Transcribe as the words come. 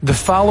The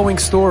following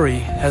story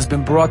has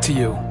been brought to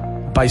you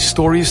by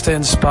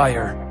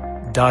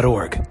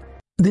StoriesToInspire.org.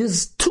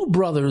 There's two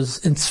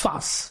brothers in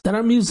Tzfas that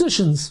are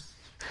musicians,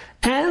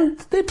 and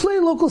they play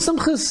local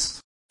simchas.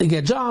 They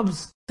get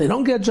jobs, they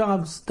don't get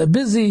jobs, they're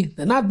busy,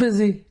 they're not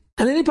busy,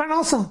 and they need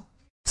parnasa.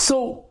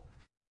 So,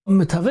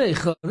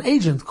 Metavech, an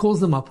agent, calls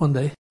them up one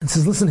day and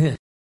says, listen here,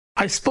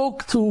 I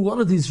spoke to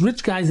one of these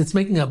rich guys that's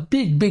making a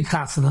big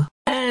chasana,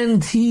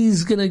 and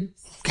he's going to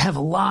have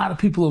a lot of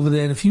people over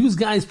there, and if you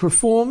guys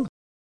perform,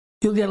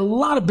 you'll get a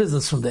lot of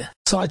business from there.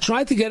 So I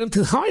tried to get him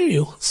to hire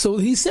you. So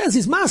he says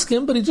he's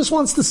masking, but he just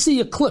wants to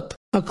see a clip.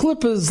 A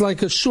clip is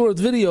like a short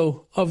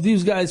video of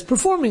these guys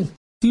performing.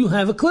 Do you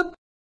have a clip?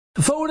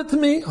 Forward it to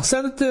me, I'll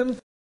send it to him,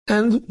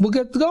 and we'll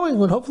get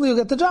going, and hopefully you'll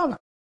get the job.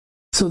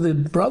 So the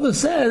brother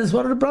says,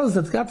 one of the brothers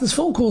that got this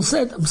phone call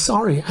said, I'm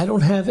sorry, I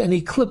don't have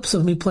any clips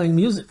of me playing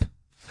music.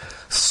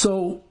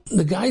 So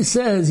the guy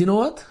says, you know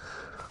what?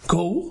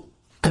 Go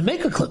and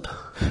make a clip.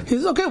 He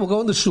says, okay, we'll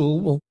go in the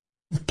shul, we'll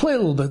play a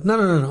little bit.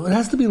 No. It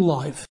has to be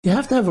live. You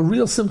have to have a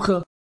real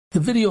simcha.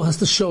 The video has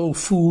to show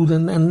food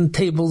and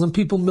tables and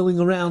people milling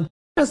around.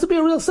 It has to be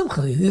a real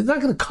simcha. It's not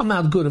going to come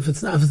out good if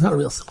it's not a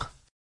real simcha.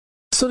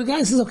 So the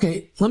guy says,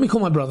 okay, let me call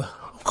my brother.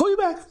 I'll call you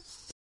back.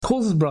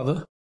 Calls his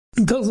brother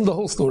and tells him the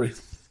whole story.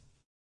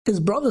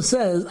 His brother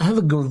says, I have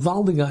a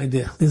gewaldige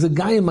idea. There's a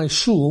guy in my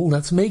shul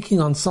that's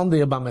making on Sunday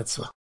a bar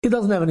mitzvah. He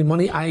doesn't have any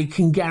money. I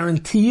can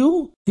guarantee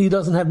you he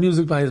doesn't have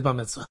music by his bar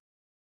mitzvah.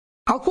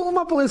 I'll call him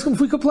up and ask him if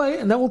we could play,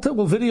 and then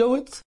we'll video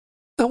it,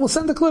 and we'll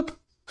send a clip.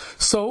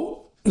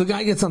 So the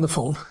guy gets on the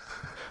phone,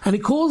 and he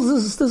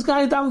calls this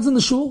guy down in the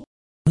shul.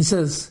 He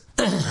says,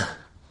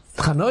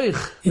 Chanoich,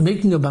 you're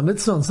making a bar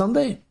mitzvah on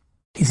Sunday?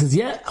 He says,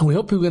 yeah, and we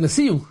hope we're going to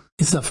see you.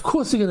 He says, of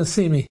course you're going to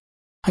see me.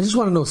 I just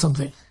want to know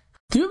something.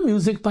 Do you have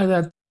music by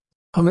that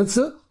bar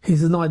mitzvah? He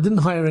says, no, I didn't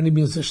hire any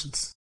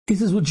musicians. He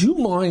says, would you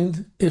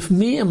mind if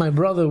me and my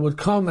brother would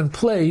come and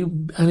play?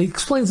 And he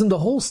explains him the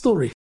whole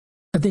story.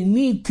 That they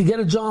need to get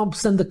a job,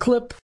 send a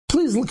clip.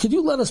 Please, could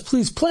you let us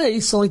please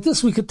play? So like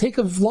this, we could take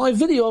a live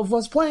video of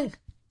us playing.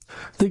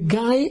 The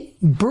guy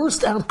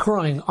burst out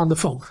crying on the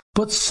phone.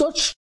 But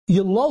such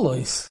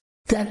yololos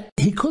that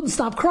he couldn't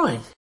stop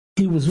crying.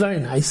 He was very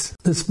nice,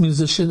 this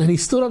musician, and he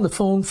stood on the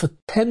phone for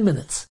 10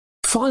 minutes.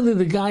 Finally,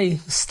 the guy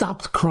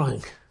stopped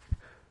crying.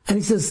 And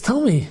he says,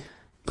 tell me,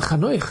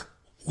 Chanoich,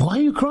 why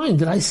are you crying?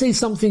 Did I say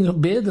something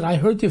bad? Did I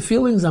hurt your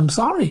feelings? I'm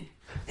sorry.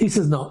 He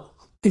says, no.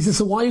 He says,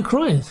 so why are you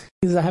crying?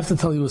 He says, I have to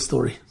tell you a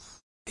story.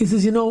 He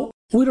says, we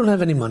don't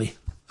have any money.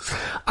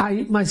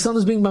 My son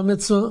is being bar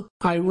mitzvah.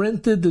 I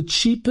rented the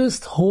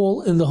cheapest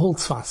hall in the whole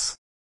Tzfas.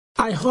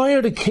 I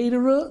hired a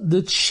caterer,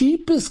 the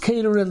cheapest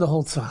caterer in the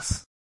whole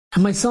Tzfas.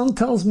 And my son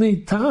tells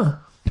me,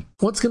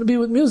 what's going to be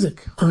with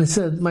music? And I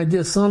said, my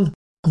dear son,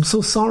 I'm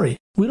so sorry.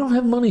 We don't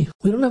have money.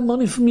 We don't have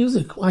money for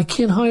music. I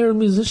can't hire a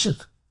musician.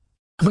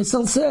 And my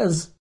son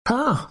says,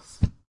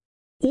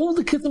 all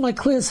the kids in my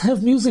class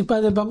have music by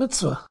their bar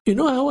mitzvah. You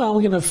know how I'm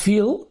going to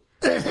feel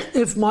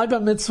if my bar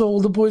mitzvah, all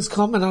the boys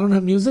come and I don't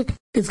have music?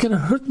 It's going to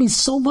hurt me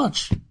so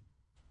much.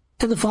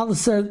 And the father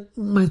said,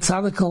 my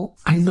tzaddik,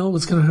 I know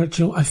it's going to hurt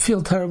you. I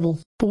feel terrible.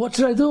 But what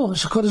should I do?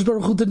 HaKadosh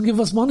Baruch Hu didn't give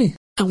us money.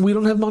 And we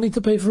don't have money to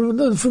pay for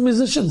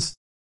musicians.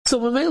 So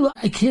Mamela,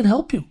 I can't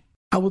help you.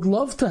 I would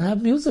love to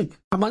have music.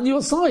 I'm on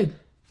your side,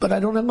 but I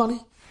don't have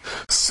money.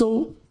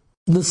 So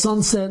the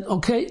son said,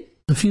 okay,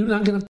 if you're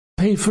not going to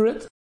pay for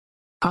it,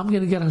 I'm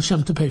going to get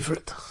Hashem to pay for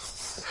it.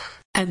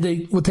 And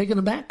they were taken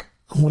aback.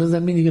 What does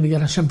that mean? You're going to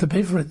get Hashem to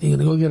pay for it? You're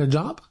going to go get a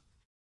job?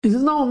 He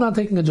says, no, I'm not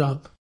taking a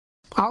job.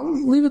 I'll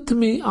leave it to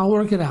me. I'll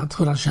work it out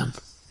with Hashem.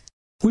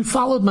 We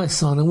followed my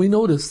son and we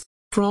noticed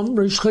from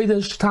Rosh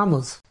Chodesh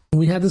Tammuz,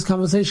 we had this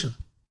conversation.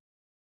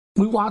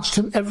 We watched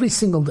him every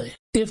single day.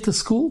 After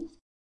school,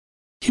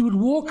 he would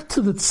walk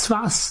to the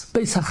Tzfas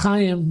Beis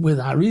HaChaim with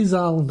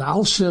Arizal and the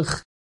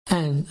Alshich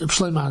and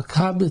Shlomo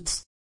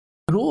Kabitz.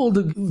 And all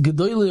the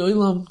Gedolei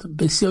Olam,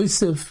 Beis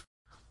Yosef,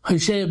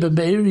 Hoshea ben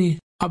Be'eri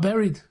are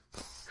buried.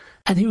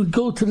 And he would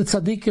go to the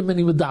tzaddikim and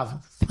he would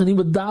daven. And he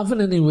would daven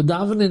and he would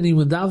daven and he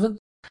would daven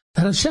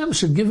that Hashem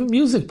should give him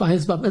music by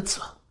his bar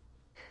mitzvah.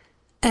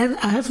 And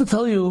I have to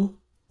tell you,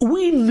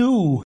 we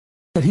knew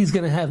that he's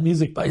going to have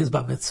music by his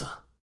bar mitzvah.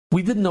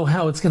 We didn't know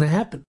how it's going to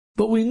happen.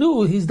 But we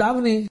knew he's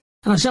davening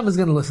and Hashem is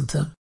going to listen to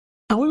him.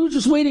 And we were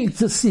just waiting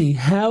to see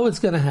how it's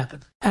going to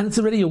happen. And it's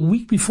already a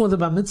week before the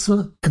bar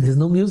mitzvah and there's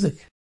no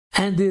music.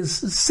 And there's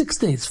 6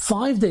 days,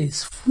 5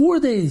 days, 4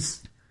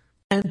 days.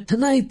 And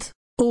tonight,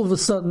 all of a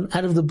sudden,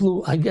 out of the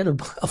blue, I get a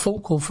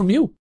phone call from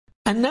you.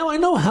 And now I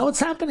know how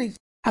it's happening.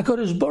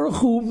 HaKadosh Baruch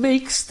Hu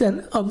makes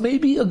that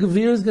maybe a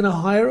Gevir is going to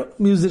hire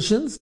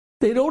musicians.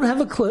 They don't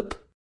have a clip.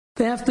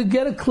 They have to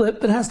get a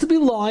clip. It has to be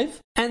live.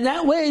 And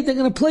that way, they're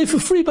going to play for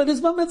free by this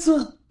bar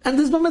mitzvah. And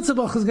this bar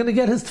mitzvah is going to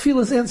get his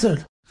tefillas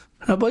answered.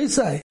 Rabbi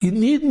Yisai, you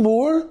need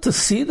more to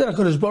see that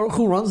HaKadosh Baruch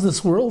Hu runs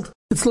this world.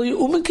 It's like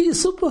Umaki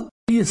Yisupa.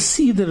 You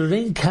see the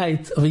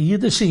reinkheit of a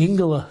Yiddish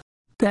Yingala,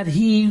 that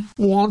he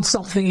wants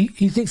something,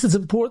 he thinks it's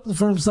important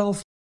for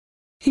himself.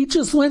 He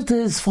just went to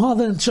his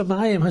father in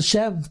Shemayim,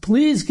 Hashem,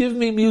 please give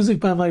me music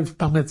by my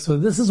bar mitzvah.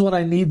 This is what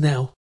I need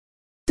now.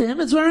 To him,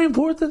 it's very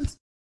important.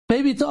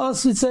 Maybe to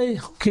us, we'd say,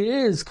 who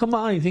cares? Come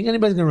on, you think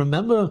anybody's going to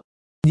remember?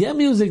 Yeah,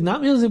 music,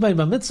 not music by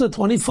Bar Mitzvah,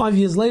 25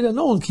 years later,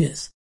 no one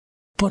cares.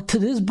 But to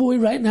this boy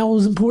right now, it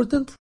was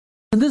important.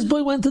 And this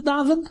boy went to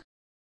daven,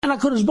 and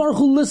HaKadosh Baruch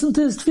Hu listened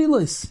to his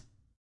tefillos.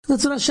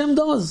 That's what Hashem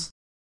does.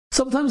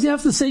 Sometimes you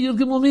have to say Yud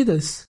Gimel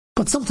Midas,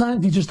 but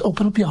sometimes you just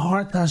open up your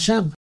heart to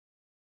Hashem.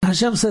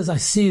 Hashem says, I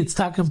see it's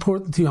tak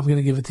important to you, I'm going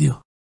to give it to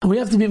you. And we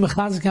have to be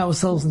mechazik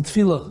ourselves in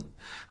tefillah.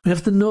 We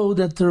have to know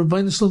that the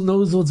Rebbeinu Shalom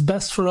knows what's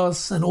best for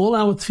us, and all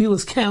our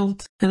tefillahs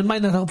count, and it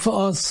might not help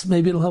for us,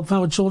 maybe it'll help for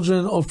our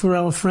children, or for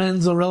our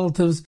friends or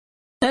relatives.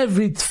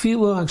 Every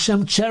tefillah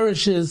Hashem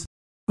cherishes.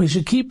 We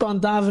should keep on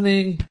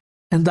davening,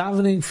 and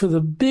davening for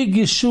the big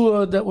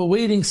Yeshua that we're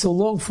waiting so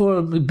long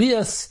for.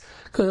 Bias,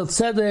 Kol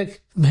Tzedek,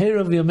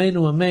 Mheirav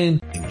Yameinu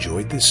Amen.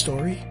 Enjoyed this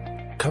story?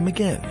 Come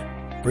again.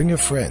 Bring a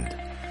friend.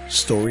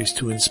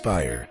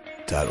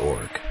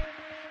 StoriesToInspire.org